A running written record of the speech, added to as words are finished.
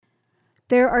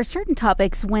There are certain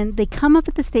topics when they come up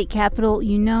at the state capitol,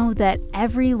 you know that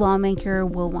every lawmaker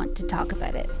will want to talk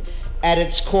about it. At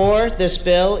its core, this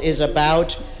bill is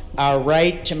about our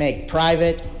right to make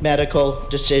private medical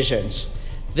decisions.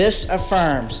 This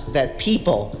affirms that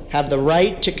people have the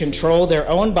right to control their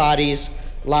own bodies,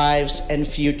 lives, and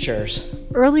futures.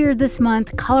 Earlier this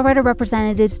month, Colorado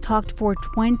representatives talked for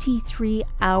 23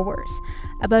 hours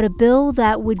about a bill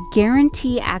that would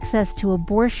guarantee access to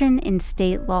abortion in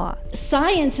state law.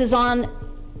 Science is on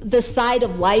the side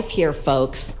of life here,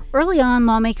 folks. Early on,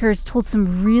 lawmakers told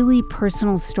some really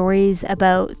personal stories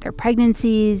about their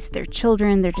pregnancies, their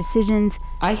children, their decisions.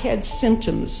 I had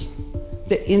symptoms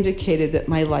that indicated that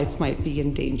my life might be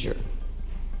in danger.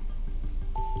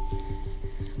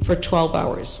 For 12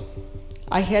 hours,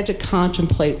 I had to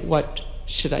contemplate what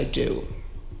should I do.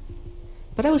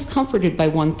 But I was comforted by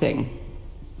one thing.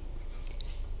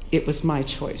 It was my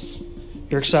choice.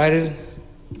 You're excited?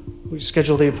 We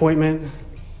scheduled the appointment.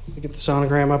 We get the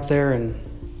sonogram up there, and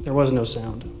there was no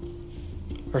sound.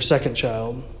 Our second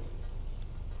child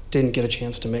didn't get a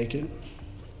chance to make it.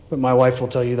 But my wife will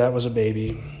tell you that was a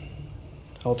baby.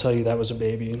 I'll tell you that was a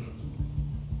baby.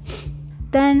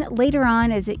 Then later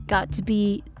on, as it got to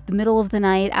be the middle of the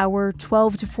night, hour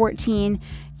 12 to 14,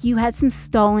 you had some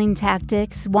stalling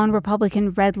tactics. One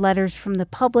Republican read letters from the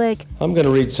public. I'm going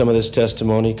to read some of this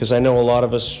testimony because I know a lot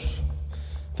of us,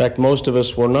 in fact, most of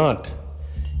us were not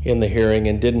in the hearing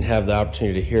and didn't have the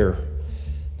opportunity to hear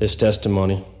this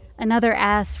testimony. Another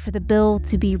asked for the bill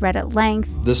to be read at length.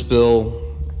 This bill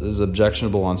is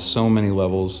objectionable on so many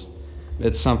levels.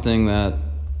 It's something that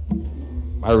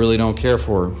I really don't care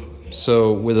for.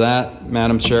 So with that,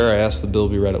 Madam Chair, I ask the bill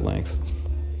be read at length.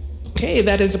 Okay,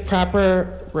 that is a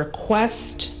proper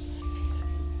request.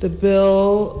 The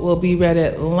bill will be read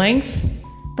at length.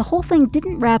 The whole thing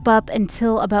didn't wrap up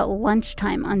until about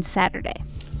lunchtime on Saturday.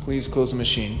 Please close the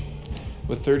machine.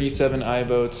 With 37 aye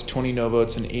votes, 20 no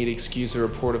votes, and 8 excuse, the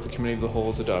report of the Committee of the Whole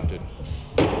is adopted.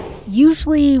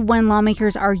 Usually when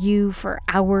lawmakers argue for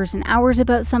hours and hours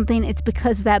about something, it's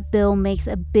because that bill makes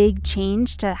a big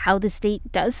change to how the state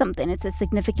does something. It's a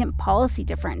significant policy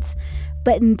difference.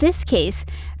 But in this case,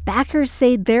 backers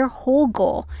say their whole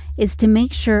goal is to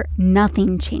make sure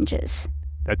nothing changes.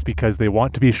 That's because they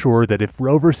want to be sure that if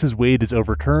Roe v. Wade is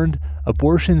overturned,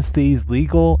 abortion stays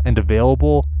legal and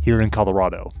available here in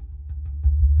Colorado.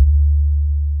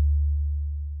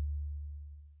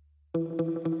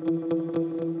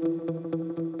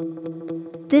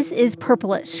 This is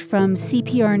Purplish from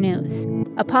CPR News,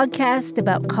 a podcast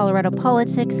about Colorado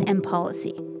politics and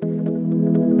policy.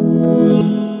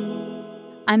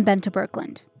 I'm Benta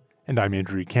Birkeland. And I'm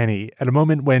Andrew Kenny. At a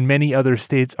moment when many other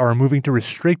states are moving to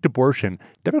restrict abortion,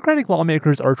 Democratic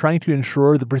lawmakers are trying to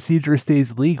ensure the procedure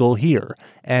stays legal here.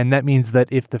 And that means that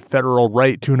if the federal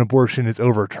right to an abortion is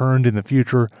overturned in the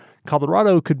future,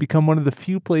 Colorado could become one of the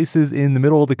few places in the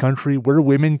middle of the country where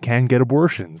women can get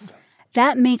abortions.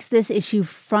 That makes this issue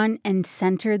front and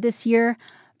center this year.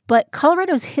 But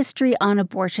Colorado's history on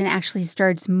abortion actually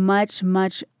starts much,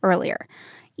 much earlier,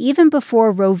 even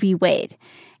before Roe v. Wade.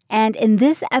 And in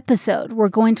this episode, we're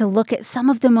going to look at some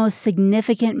of the most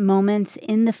significant moments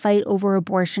in the fight over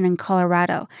abortion in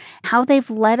Colorado, how they've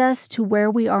led us to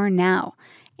where we are now,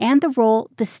 and the role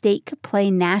the state could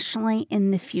play nationally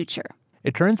in the future.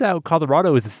 It turns out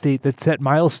Colorado is a state that set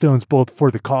milestones both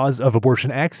for the cause of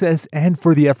abortion access and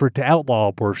for the effort to outlaw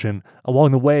abortion.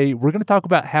 Along the way, we're going to talk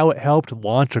about how it helped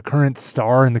launch a current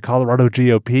star in the Colorado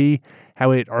GOP, how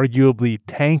it arguably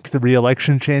tanked the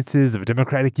re-election chances of a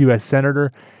Democratic U.S.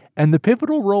 Senator, and the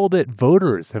pivotal role that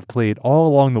voters have played all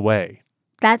along the way.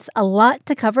 That's a lot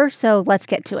to cover, so let's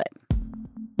get to it.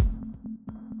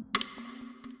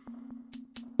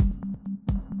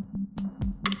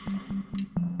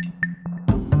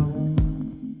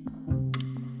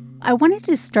 I wanted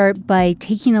to start by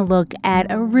taking a look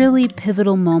at a really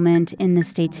pivotal moment in the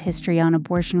state's history on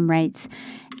abortion rights.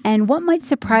 And what might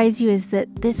surprise you is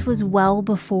that this was well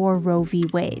before Roe v.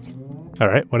 Wade. All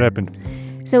right, what happened?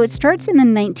 So it starts in the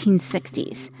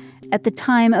 1960s. At the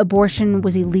time, abortion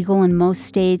was illegal in most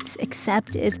states,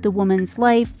 except if the woman's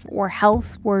life or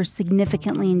health were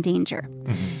significantly in danger.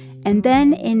 And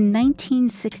then in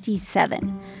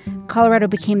 1967, Colorado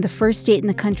became the first state in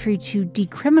the country to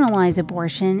decriminalize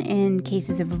abortion in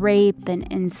cases of rape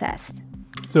and incest.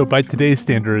 So by today's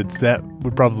standards, that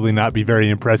would probably not be very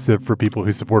impressive for people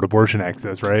who support abortion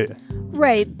access, right?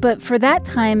 Right, but for that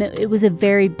time, it was a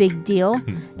very big deal.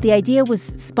 The idea was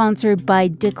sponsored by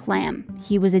Dick Lamb.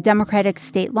 He was a Democratic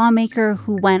state lawmaker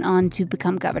who went on to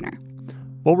become governor.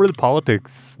 What were the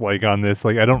politics like on this?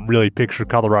 Like, I don't really picture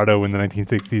Colorado in the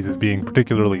 1960s as being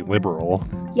particularly liberal.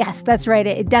 Yes, that's right.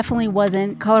 It definitely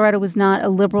wasn't. Colorado was not a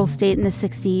liberal state in the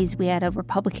 60s. We had a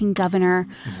Republican governor.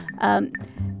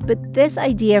 But this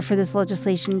idea for this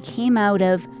legislation came out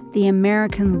of the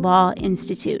American Law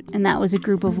Institute, and that was a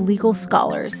group of legal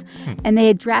scholars. And they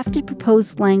had drafted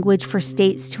proposed language for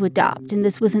states to adopt, and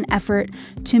this was an effort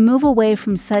to move away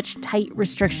from such tight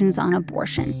restrictions on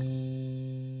abortion.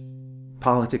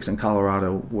 Politics in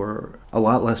Colorado were a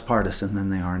lot less partisan than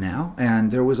they are now, and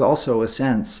there was also a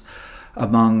sense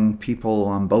among people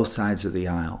on both sides of the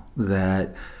aisle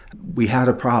that we had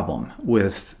a problem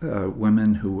with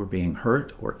women who were being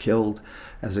hurt or killed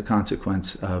as a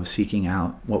consequence of seeking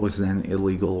out what was then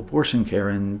illegal abortion care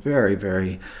in very,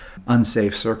 very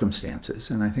unsafe circumstances.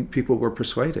 And I think people were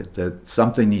persuaded that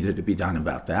something needed to be done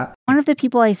about that. One of the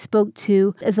people I spoke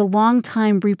to is a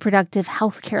longtime reproductive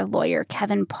health care lawyer,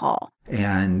 Kevin Paul.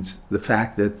 And the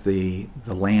fact that the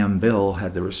Lamb bill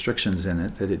had the restrictions in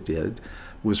it that it did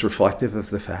was reflective of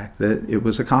the fact that it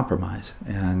was a compromise.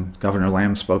 And Governor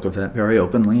Lamb spoke of that very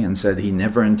openly and said he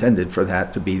never intended for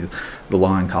that to be the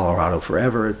law in Colorado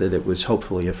forever, that it was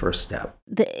hopefully a first step.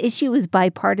 The issue was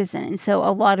bipartisan, and so a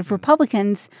lot of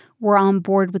Republicans were on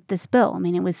board with this bill. I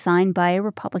mean, it was signed by a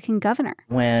Republican governor.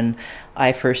 When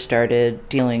I first started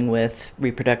dealing with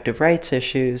reproductive rights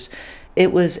issues,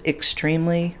 it was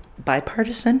extremely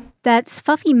bipartisan. That's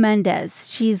Fuffy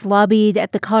Mendez. She's lobbied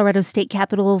at the Colorado State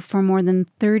Capitol for more than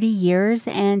 30 years,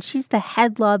 and she's the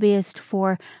head lobbyist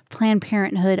for Planned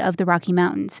Parenthood of the Rocky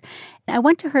Mountains. I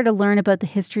went to her to learn about the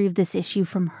history of this issue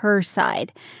from her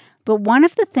side. But one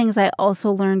of the things I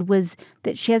also learned was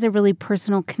that she has a really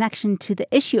personal connection to the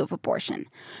issue of abortion.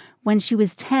 When she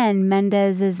was 10,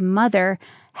 Mendez's mother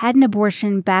had an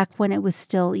abortion back when it was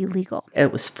still illegal.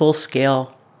 It was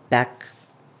full-scale back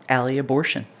alley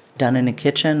abortion, done in a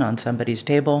kitchen on somebody's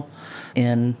table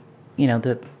in,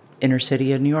 the inner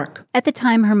city of New York. At the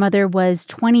time, her mother was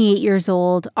 28 years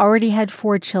old, already had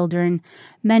 4 children.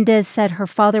 Mendez said her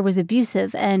father was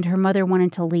abusive and her mother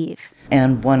wanted to leave.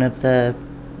 And one of the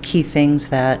key things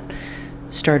that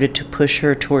started to push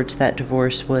her towards that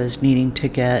divorce was needing to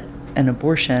get an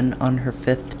abortion on her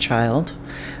 5th child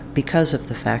because of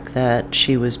the fact that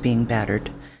she was being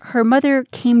battered. Her mother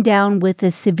came down with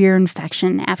a severe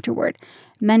infection afterward.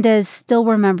 Mendez still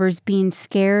remembers being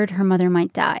scared her mother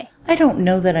might die. I don't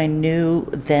know that I knew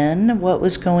then what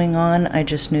was going on. I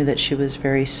just knew that she was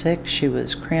very sick. She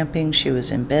was cramping. She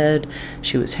was in bed.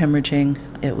 She was hemorrhaging.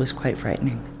 It was quite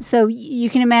frightening. So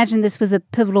you can imagine this was a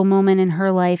pivotal moment in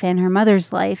her life and her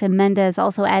mother's life. And Mendez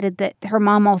also added that her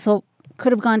mom also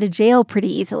could have gone to jail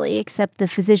pretty easily, except the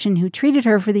physician who treated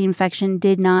her for the infection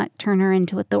did not turn her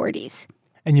into authorities.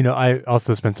 And, I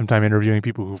also spent some time interviewing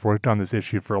people who've worked on this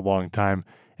issue for a long time.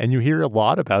 And you hear a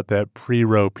lot about that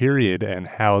pre-Roe period and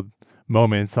how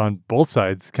moments on both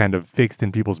sides kind of fixed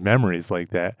in people's memories like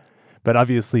that. But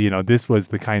obviously, this was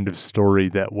the kind of story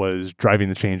that was driving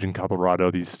the change in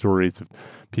Colorado, these stories of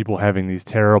people having these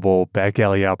terrible back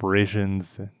alley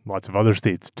operations, lots of other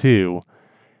states too.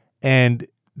 And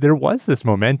there was this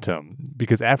momentum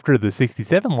because after the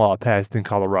 67 law passed in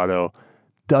Colorado,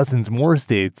 dozens more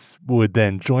states would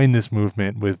then join this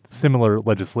movement with similar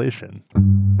legislation.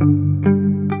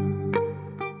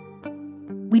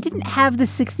 We didn't have the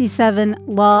 67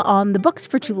 law on the books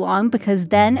for too long because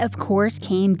then, of course,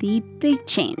 came the big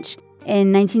change.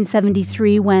 In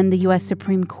 1973, when the U.S.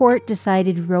 Supreme Court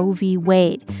decided Roe v.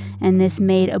 Wade, and this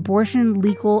made abortion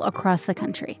legal across the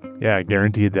country. Yeah, it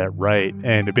guaranteed that right.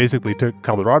 And it basically took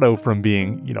Colorado from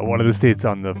being, one of the states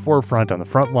on the forefront, on the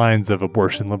front lines of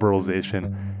abortion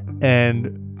liberalization,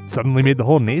 and suddenly made the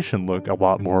whole nation look a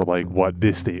lot more like what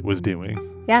this state was doing.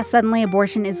 Yeah, suddenly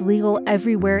abortion is legal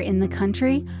everywhere in the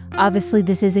country. Obviously,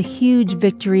 this is a huge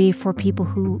victory for people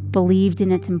who believed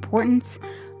in its importance,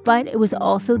 but it was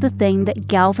also the thing that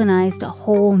galvanized a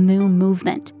whole new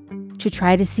movement to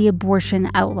try to see abortion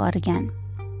outlawed again.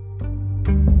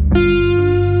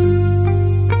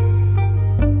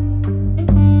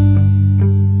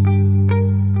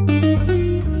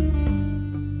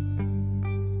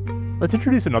 Let's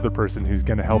introduce another person who's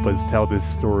going to help us tell this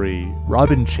story.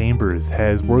 Robin Chambers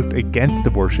has worked against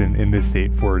abortion in this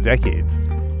state for decades.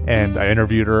 And I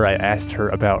interviewed her. I asked her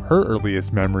about her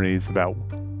earliest memories, about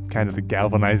kind of the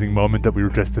galvanizing moment that we were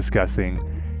just discussing.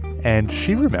 And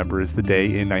she remembers the day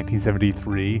in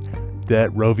 1973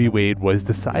 that Roe v. Wade was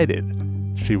decided.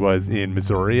 She was in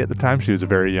Missouri at the time. She was a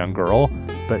very young girl,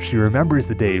 but she remembers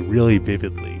the day really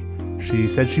vividly. She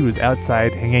said she was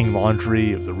outside hanging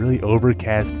laundry. It was a really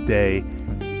overcast day.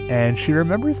 And she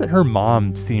remembers that her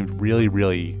mom seemed really,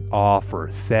 really off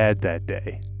or sad that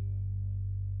day.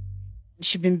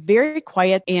 She'd been very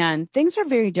quiet, and things were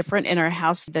very different in our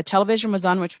house. The television was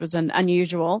on, which was an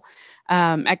unusual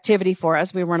activity for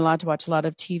us. We weren't allowed to watch a lot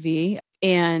of TV.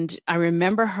 And I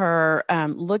remember her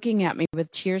looking at me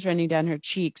with tears running down her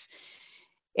cheeks.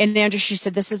 And Andrew, she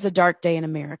said, "This is a dark day in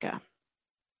America."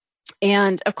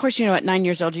 And of course, at 9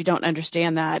 years old, you don't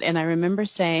understand that. And I remember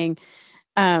saying,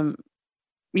 "You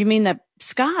mean the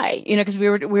sky?" Because we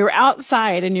were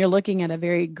outside, and you're looking at a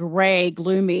very gray,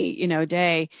 gloomy,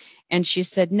 day. And she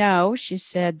said, "No." She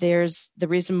said, "There's the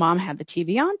reason Mom had the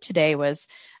TV on today was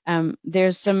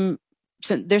there's some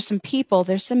people,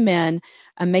 there's some men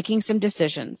making some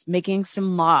decisions, making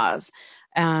some laws."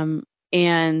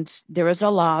 And there was a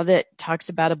law that talks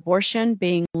about abortion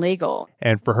being legal.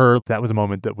 And for her, that was a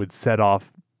moment that would set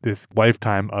off this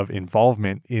lifetime of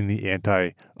involvement in the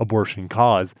anti-abortion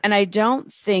cause. And I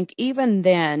don't think even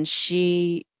then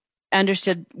she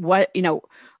understood what,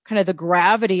 kind of the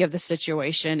gravity of the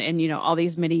situation. And, all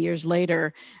these many years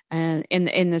later, and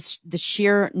in the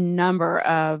sheer number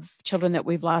of children that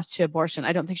we've lost to abortion,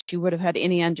 I don't think she would have had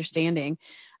any understanding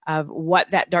of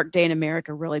what that dark day in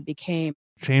America really became.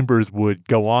 Chambers would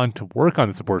go on to work on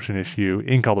this abortion issue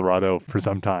in Colorado for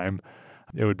some time.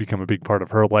 It would become a big part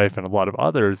of her life and a lot of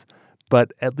others.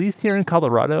 But at least here in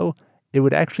Colorado, it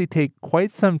would actually take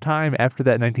quite some time after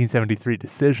that 1973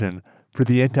 decision for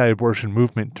the anti-abortion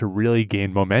movement to really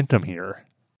gain momentum here.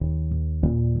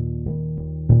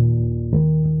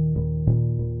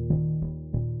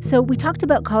 So we talked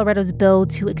about Colorado's bill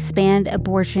to expand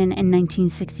abortion in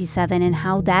 1967 and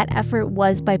how that effort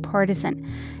was bipartisan.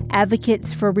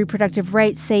 Advocates for reproductive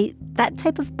rights say that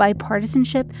type of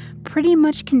bipartisanship pretty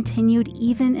much continued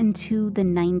even into the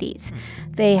 90s.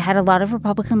 They had a lot of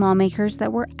Republican lawmakers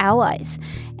that were allies.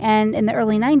 And in the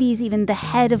early 90s, even the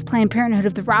head of Planned Parenthood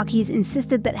of the Rockies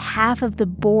insisted that half of the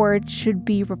board should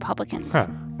be Republicans.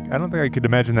 I don't think I could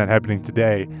imagine that happening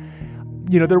today.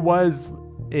 There was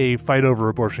a fight over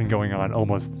abortion going on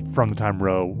almost from the time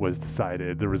Roe was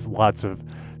decided. There was lots of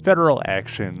federal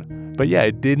action, but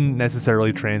it didn't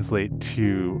necessarily translate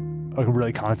to a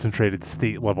really concentrated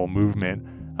state-level movement.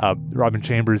 Robin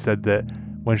Chambers said that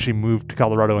when she moved to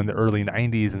Colorado in the early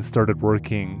 90s and started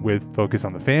working with Focus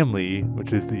on the Family,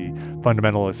 which is the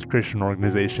fundamentalist Christian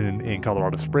organization in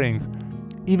Colorado Springs,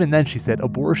 even then she said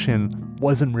abortion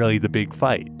wasn't really the big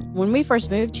fight. When we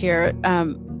first moved here,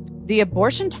 the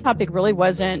abortion topic really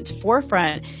wasn't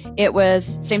forefront. It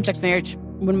was same-sex marriage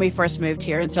when we first moved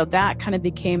here. And so that kind of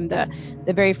became the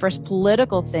very first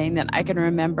political thing that I can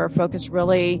remember Focus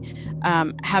really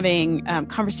having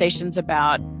conversations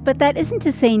about. But that isn't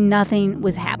to say nothing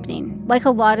was happening. Like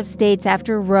a lot of states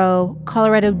after Roe,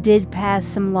 Colorado did pass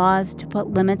some laws to put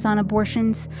limits on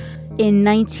abortions. In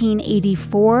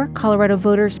 1984, Colorado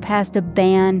voters passed a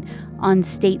ban on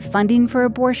state funding for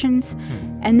abortions.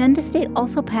 And then the state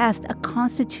also passed a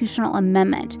constitutional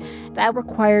amendment that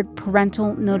required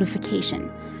parental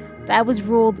notification. That was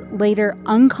ruled later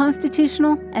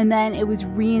unconstitutional, and then it was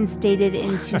reinstated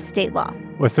into state law.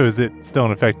 Well, so is it still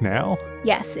in effect now?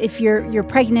 Yes, if you're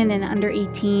pregnant and under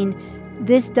 18,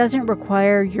 this doesn't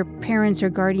require your parents or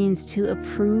guardians to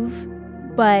approve,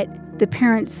 but the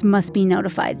parents must be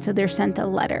notified, so they're sent a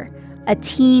letter. A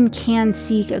teen can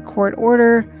seek a court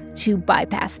order to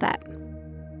bypass that.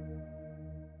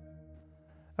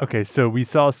 Okay, so we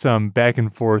saw some back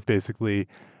and forth, basically,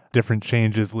 different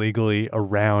changes legally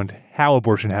around how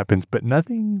abortion happens, but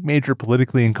nothing major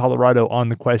politically in Colorado on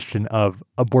the question of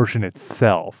abortion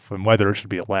itself and whether it should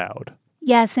be allowed.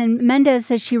 Yes, and Mendez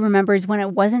says she remembers when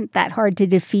it wasn't that hard to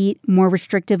defeat more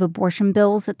restrictive abortion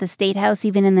bills at the State House,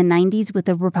 even in the 90s, with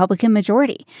a Republican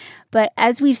majority. But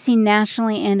as we've seen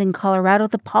nationally and in Colorado,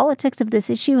 the politics of this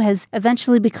issue has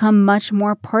eventually become much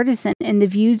more partisan, and the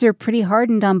views are pretty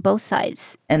hardened on both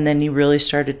sides. And then you really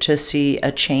started to see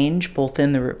a change both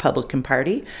in the Republican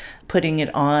Party, putting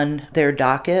it on their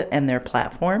docket and their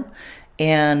platform.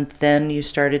 And then you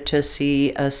started to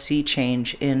see a sea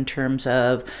change in terms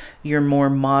of your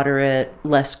more moderate,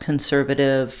 less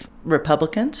conservative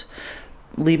Republicans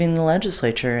leaving the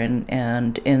legislature.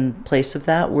 And in place of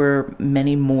that were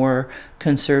many more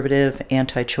conservative,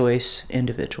 anti-choice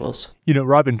individuals.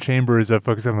 Robin Chambers of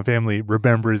Focus on the Family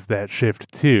remembers that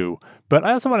shift too. But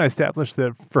I also want to establish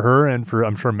that for her and for,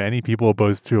 I'm sure, many people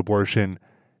opposed to abortion,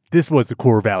 this was a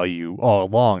core value all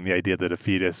along, the idea that a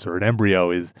fetus or an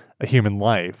embryo is a human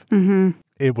life. Mm-hmm.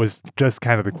 It was just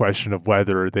kind of the question of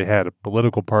whether they had a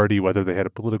political party, whether they had a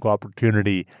political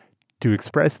opportunity to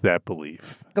express that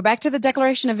belief. Go back to the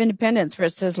Declaration of Independence, where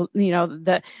it says,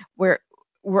 that we're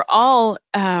all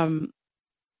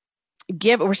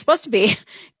we're supposed to be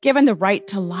given the right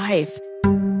to life.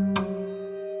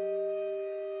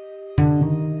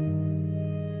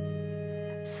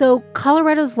 So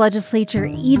Colorado's legislature,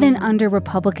 even under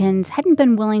Republicans, hadn't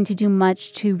been willing to do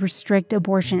much to restrict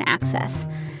abortion access.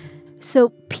 So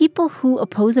people who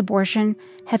oppose abortion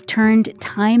have turned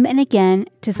time and again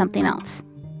to something else,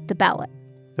 the ballot.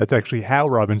 That's actually how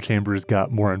Robin Chambers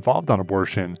got more involved on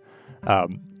abortion.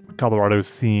 Colorado's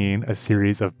seen a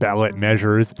series of ballot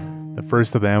measures, the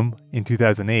first of them in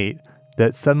 2008,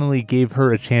 that suddenly gave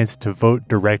her a chance to vote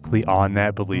directly on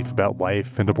that belief about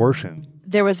life and abortion.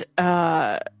 There was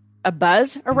a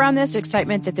buzz around this,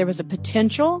 excitement that there was a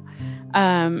potential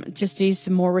to see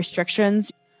some more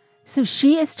restrictions. So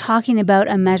she is talking about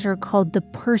a measure called the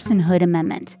Personhood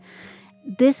Amendment.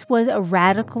 This was a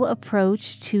radical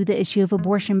approach to the issue of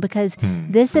abortion because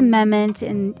this amendment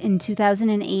in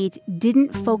 2008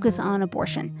 didn't focus on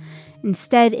abortion.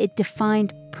 Instead, it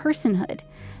defined personhood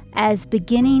as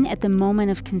beginning at the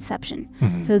moment of conception.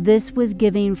 So this was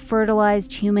giving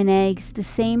fertilized human eggs the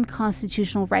same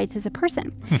constitutional rights as a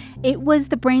person. It was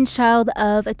the brainchild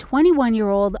of a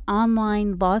 21-year-old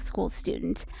online law school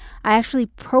student. I actually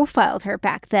profiled her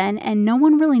back then, and no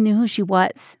one really knew who she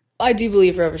was. I do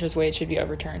believe Roe v. Wade should be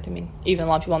overturned. I mean, even a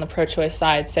lot of people on the pro-choice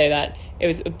side say that it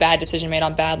was a bad decision made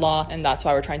on bad law, and that's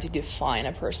why we're trying to define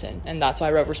a person. And that's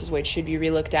why Roe v. Wade should be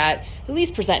relooked at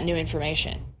least present new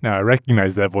information. Now, I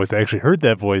recognize that voice. I actually heard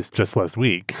that voice just last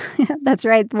week. That's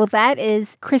right. Well, that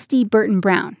is Christy Burton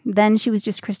Brown. Then she was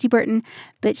just Christy Burton,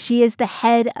 but she is the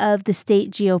head of the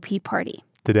state GOP party.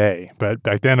 Today. But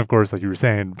back then, of course, like you were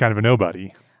saying, kind of a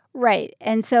nobody. Right.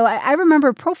 And so I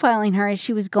remember profiling her as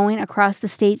she was going across the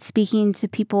state speaking to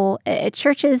people at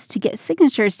churches to get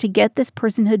signatures to get this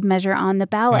personhood measure on the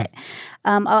ballot.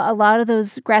 A lot of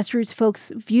those grassroots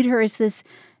folks viewed her as this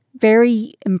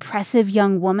very impressive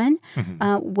young woman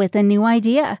with a new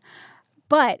idea.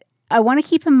 But I want to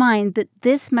keep in mind that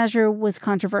this measure was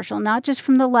controversial, not just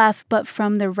from the left, but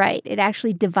from the right. It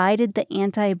actually divided the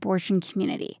anti-abortion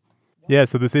community. Yeah,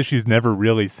 so this issue is never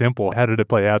really simple. How did it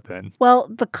play out then? Well,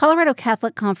 the Colorado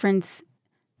Catholic Conference,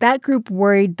 that group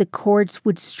worried the courts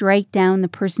would strike down the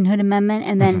Personhood Amendment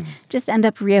and then just end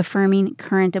up reaffirming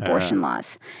current abortion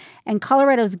laws. And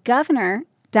Colorado's governor,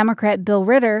 Democrat Bill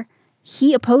Ritter,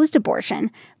 he opposed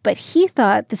abortion, but he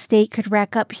thought the state could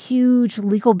rack up huge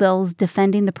legal bills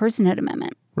defending the Personhood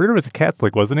Amendment. Ritter was a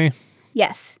Catholic, wasn't he?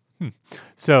 Yes.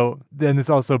 So then this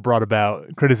also brought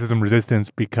about criticism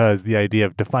resistance because the idea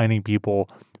of defining people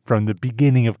from the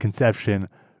beginning of conception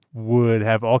would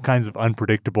have all kinds of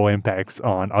unpredictable impacts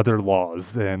on other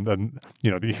laws and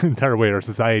the entire way our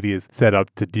society is set up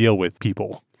to deal with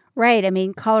people. Right. I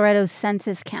mean, Colorado's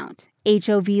census count,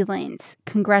 HOV lanes,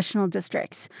 congressional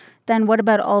districts. Then what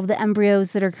about all of the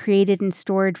embryos that are created and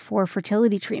stored for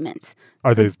fertility treatments?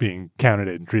 Are those being counted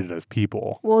and treated as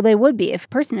people? Well, they would be if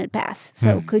personhood passed.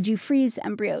 So could you freeze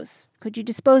embryos? Could you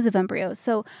dispose of embryos?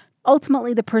 So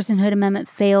ultimately, the Personhood Amendment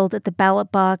failed at the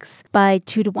ballot box by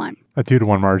 2-1. A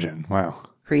 2-1 margin. Wow.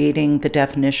 Creating the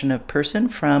definition of person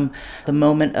from the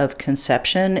moment of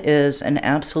conception is an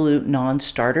absolute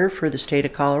non-starter for the state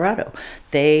of Colorado.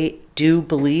 They do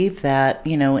believe that,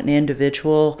 an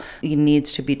individual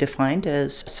needs to be defined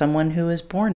as someone who is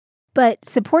born. But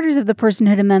supporters of the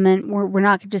Personhood Amendment were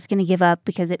not just going to give up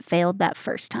because it failed that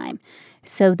first time.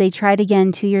 So they tried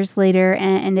again 2 years later,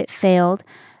 and it failed.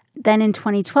 Then in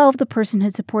 2012, the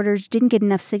personhood supporters didn't get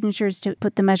enough signatures to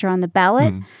put the measure on the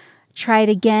ballot. Tried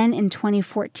again in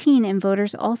 2014, and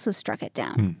voters also struck it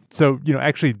down. So,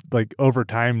 actually, over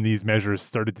time, these measures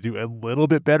started to do a little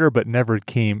bit better, but never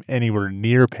came anywhere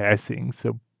near passing.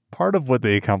 So part of what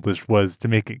they accomplished was to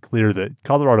make it clear that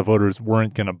Colorado voters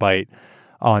weren't going to bite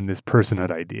on this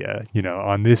personhood idea,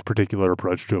 on this particular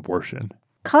approach to abortion.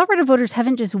 Colorado voters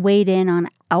haven't just weighed in on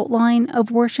outlawing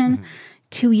abortion.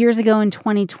 2 years ago in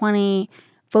 2020,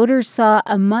 voters saw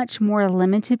a much more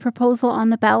limited proposal on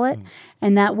the ballot,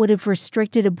 and that would have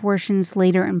restricted abortions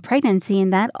later in pregnancy,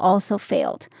 and that also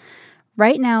failed.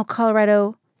 Right now,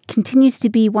 Colorado continues to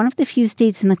be one of the few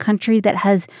states in the country that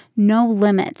has no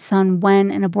limits on when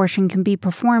an abortion can be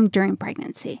performed during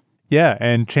pregnancy. Yeah,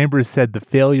 and Chambers said the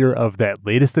failure of that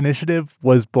latest initiative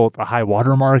was both a high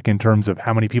watermark in terms of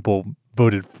how many people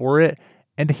voted for it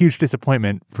and a huge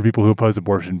disappointment for people who oppose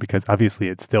abortion because obviously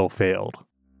it still failed.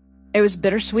 It was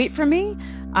bittersweet for me.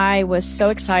 I was so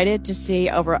excited to see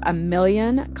over 1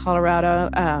 million Colorado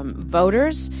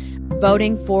voters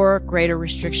voting for greater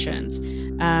restrictions.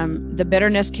 The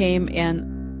bitterness came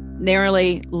in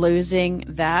narrowly losing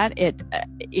that.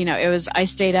 I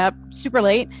stayed up super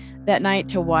late that night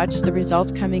to watch the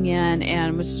results coming in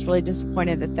and was just really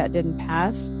disappointed that didn't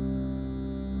pass.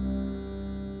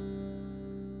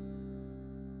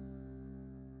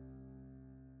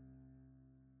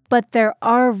 But there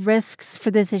are risks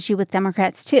for this issue with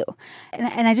Democrats, too.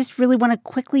 And I just really want to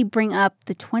quickly bring up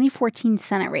the 2014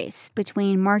 Senate race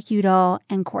between Mark Udall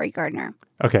and Cory Gardner.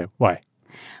 Okay, why?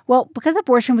 Well, because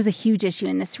abortion was a huge issue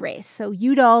in this race. So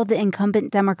Udall, the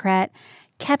incumbent Democrat,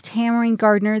 kept hammering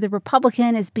Gardner, the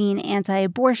Republican, as being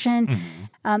anti-abortion.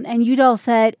 And Udall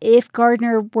said if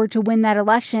Gardner were to win that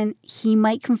election, he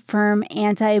might confirm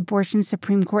anti-abortion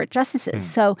Supreme Court justices.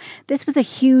 So this was a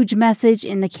huge message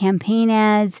in the campaign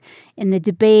ads, in the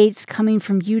debates coming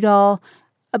from Udall,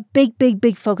 a big, big,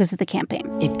 big focus of the campaign.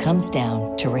 It comes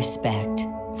down to respect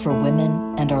for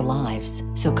women and our lives.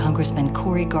 So Congressman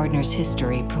Cory Gardner's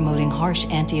history promoting harsh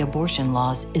anti-abortion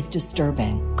laws is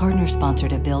disturbing. Gardner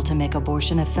sponsored a bill to make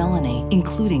abortion a felony,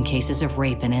 including cases of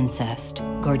rape and incest.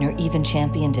 Gardner even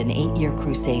championed an 8-year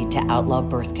crusade to outlaw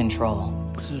birth control.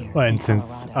 Well, and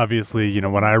since obviously,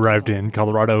 when I arrived in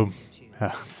Colorado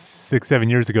 6-7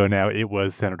 years ago now, it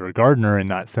was Senator Gardner and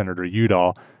not Senator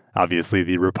Udall. Obviously,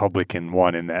 the Republican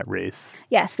won in that race.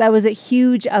 Yes, that was a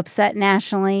huge upset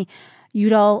nationally.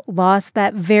 Udall lost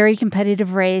that very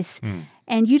competitive race,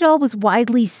 and Udall was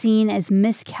widely seen as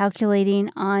miscalculating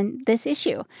on this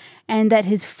issue, and that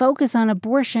his focus on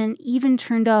abortion even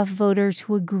turned off voters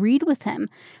who agreed with him,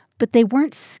 but they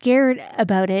weren't scared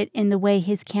about it in the way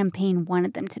his campaign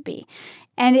wanted them to be.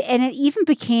 And it even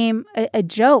became a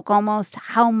joke almost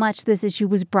how much this issue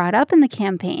was brought up in the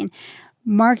campaign.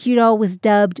 Mark Udall was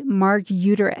dubbed Mark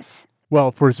Uterus.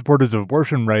 Well, for supporters of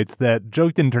abortion rights, that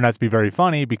joke didn't turn out to be very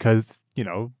funny because,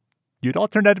 Udall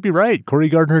turned out to be right. Cory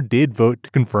Gardner did vote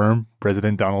to confirm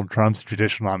President Donald Trump's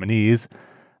judicial nominees.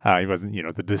 He wasn't,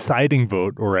 the deciding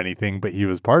vote or anything, but he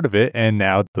was part of it. And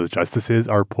now those justices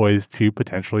are poised to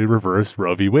potentially reverse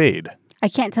Roe v. Wade. I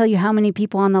can't tell you how many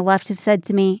people on the left have said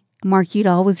to me, Mark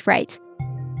Udall was right.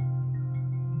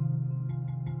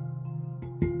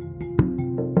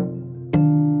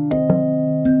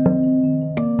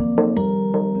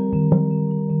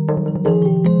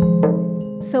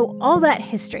 So all that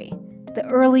history, the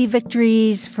early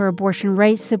victories for abortion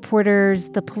rights supporters,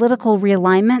 the political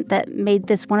realignment that made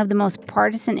this one of the most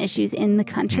partisan issues in the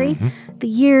country, the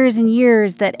years and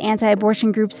years that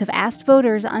anti-abortion groups have asked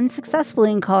voters unsuccessfully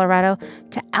in Colorado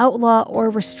to outlaw or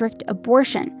restrict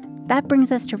abortion. That brings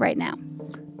us to right now.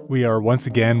 We are once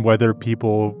again, whether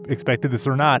people expected this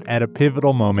or not, at a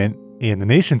pivotal moment in the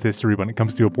nation's history when it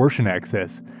comes to abortion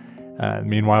access.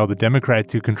 Meanwhile, the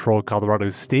Democrats who control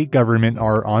Colorado's state government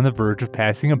are on the verge of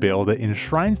passing a bill that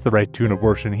enshrines the right to an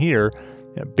abortion here,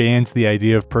 bans the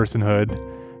idea of personhood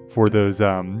for those,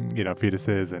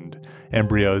 fetuses and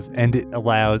embryos, and it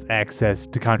allows access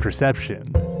to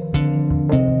contraception.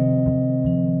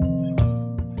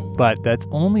 But that's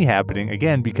only happening,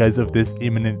 again, because of this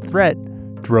imminent threat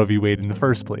to Roe v. Wade in the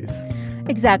first place.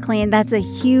 Exactly, and that's a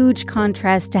huge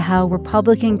contrast to how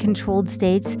Republican-controlled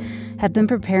states have been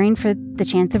preparing for the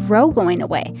chance of Roe going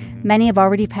away. Many have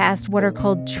already passed what are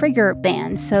called trigger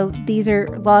bans. So these are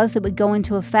laws that would go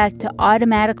into effect to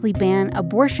automatically ban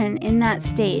abortion in that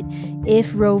state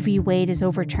if Roe v. Wade is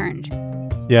overturned.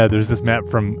 Yeah, there's this map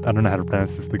from, I don't know how to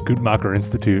pronounce this, the Guttmacher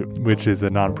Institute, which is a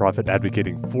nonprofit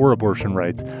advocating for abortion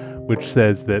rights, which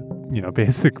says that,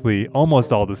 basically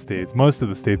almost all the states, most of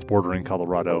the states bordering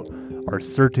Colorado, are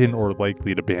certain or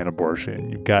likely to ban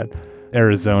abortion. You've got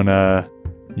Arizona,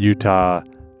 Utah,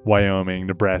 Wyoming,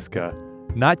 Nebraska,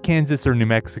 not Kansas or New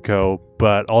Mexico,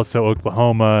 but also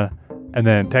Oklahoma. And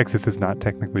then Texas is not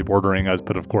technically bordering us,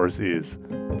 but of course is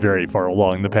very far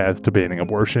along the path to banning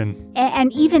abortion.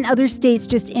 And even other states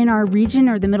just in our region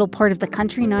or the middle part of the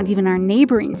country, not even our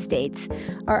neighboring states,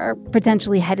 are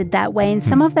potentially headed that way. And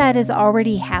some of that is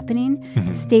already happening.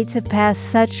 States have passed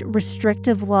such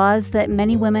restrictive laws that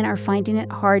many women are finding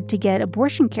it hard to get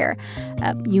abortion care.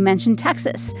 You mentioned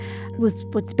Texas with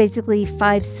what's basically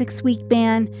 5-6 week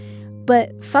ban.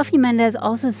 But Fuffy Mendez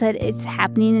also said it's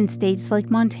happening in states like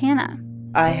Montana.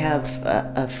 I have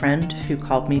a friend who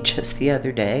called me just the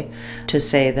other day to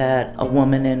say that a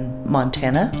woman in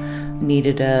Montana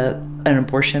needed an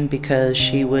abortion because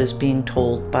she was being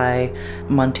told by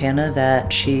Montana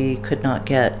that she could not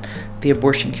get the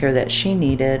abortion care that she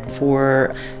needed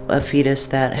for a fetus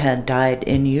that had died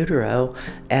in utero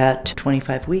at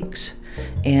 25 weeks.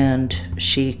 And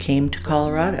she came to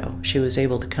Colorado. She was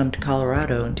able to come to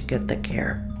Colorado and to get the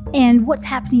care. And what's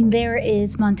happening there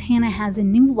is Montana has a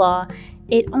new law.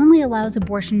 It only allows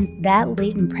abortions that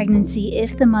late in pregnancy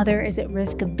if the mother is at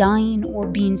risk of dying or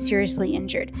being seriously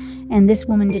injured. And this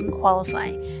woman didn't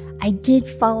qualify. I did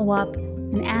follow up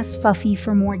and asked Fuffy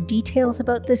for more details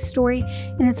about this story,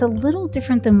 and it's a little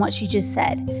different than what she just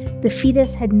said. The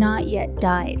fetus had not yet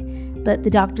died. but the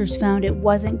doctors found it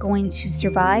wasn't going to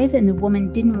survive and the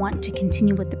woman didn't want to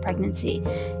continue with the pregnancy.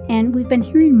 And we've been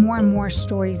hearing more and more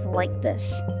stories like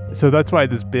this. So that's why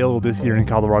this bill this year in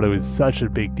Colorado is such a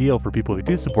big deal for people who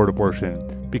do support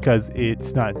abortion, because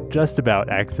it's not just about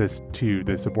access to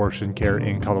this abortion care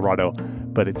in Colorado,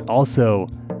 but it's also,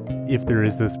 if there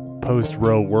is this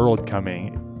post-Roe world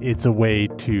coming, it's a way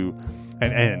to,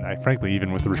 and frankly,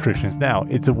 even with the restrictions now,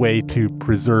 it's a way to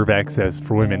preserve access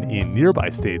for women in nearby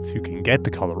states who can get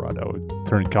to Colorado,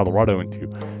 turn Colorado into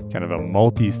kind of a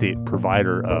multi-state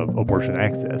provider of abortion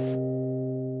access.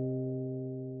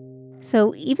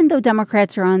 So even though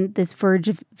Democrats are on this verge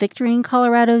of victory in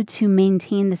Colorado to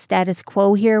maintain the status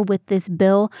quo here with this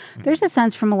bill, there's a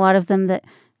sense from a lot of them that,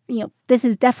 this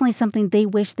is definitely something they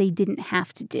wish they didn't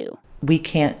have to do. We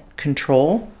can't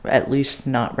control, at least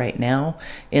not right now,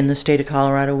 in the state of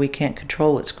Colorado, we can't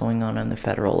control what's going on the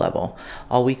federal level.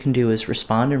 All we can do is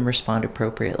respond and respond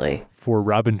appropriately. For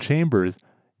Robin Chambers,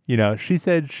 she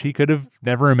said she could have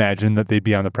never imagined that they'd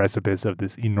be on the precipice of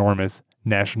this enormous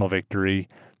national victory,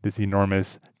 this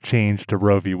enormous change to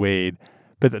Roe v. Wade.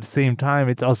 But at the same time,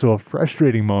 it's also a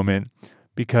frustrating moment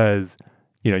because,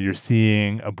 you're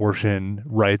seeing abortion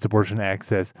rights, abortion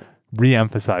access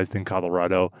re-emphasized in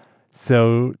Colorado.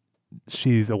 So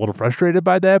she's a little frustrated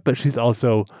by that, but she's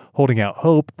also holding out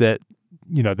hope that,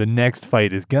 the next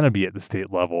fight is going to be at the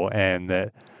state level, and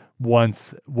that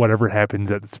once whatever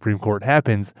happens at the Supreme Court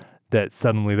happens, that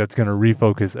suddenly that's going to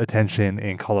refocus attention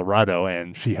in Colorado,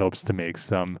 and she hopes to make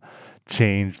some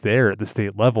change there at the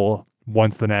state level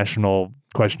once the national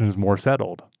question is more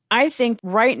settled. I think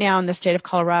right now in the state of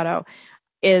Colorado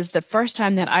is the first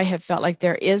time that I have felt like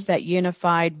there is that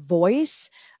unified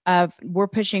voice of we're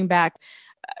pushing back.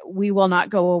 We will not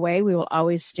go away. We will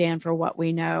always stand for what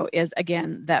we know is,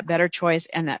 again, that better choice,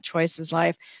 and that choice is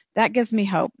life. That gives me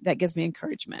hope. That gives me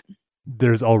encouragement.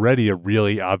 There's already a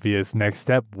really obvious next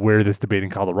step where this debate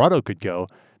in Colorado could go,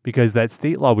 because that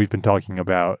state law we've been talking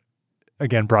about,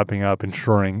 again, propping up,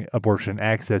 ensuring abortion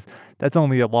access, that's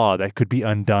only a law that could be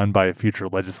undone by a future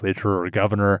legislature or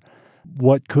governor.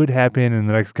 What could happen in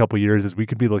the next couple of years is we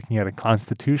could be looking at a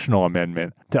constitutional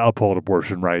amendment to uphold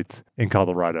abortion rights in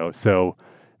Colorado. So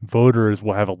voters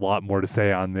will have a lot more to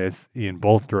say on this in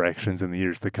both directions in the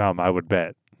years to come, I would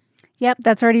bet. Yep,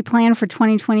 that's already planned for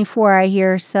 2024, I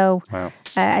hear. So wow.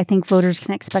 I think voters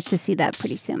can expect to see that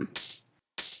pretty soon.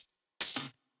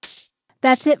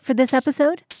 That's it for this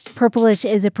episode. Purplish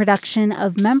is a production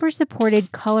of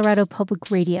member-supported Colorado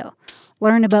Public Radio.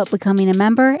 Learn about becoming a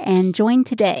member and join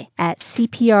today at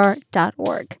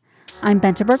CPR.org. I'm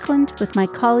Bente Birkeland with my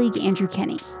colleague Andrew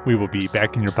Kenny. We will be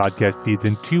back in your podcast feeds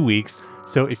in 2 weeks,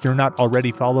 so if you're not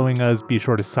already following us, be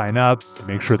sure to sign up to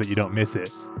make sure that you don't miss it.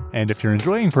 And if you're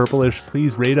enjoying Purplish,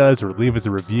 please rate us or leave us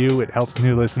a review. It helps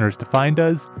new listeners to find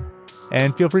us.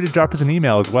 And feel free to drop us an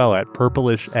email as well at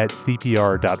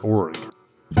purplish@cpr.org.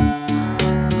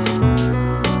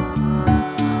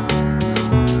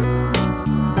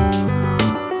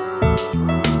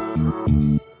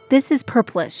 This is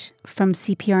Purplish from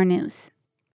CPR News.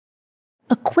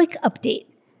 A quick update.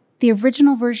 The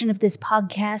original version of this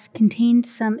podcast contained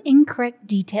some incorrect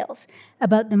details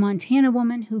about the Montana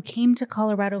woman who came to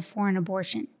Colorado for an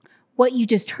abortion. What you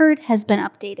just heard has been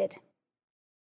updated.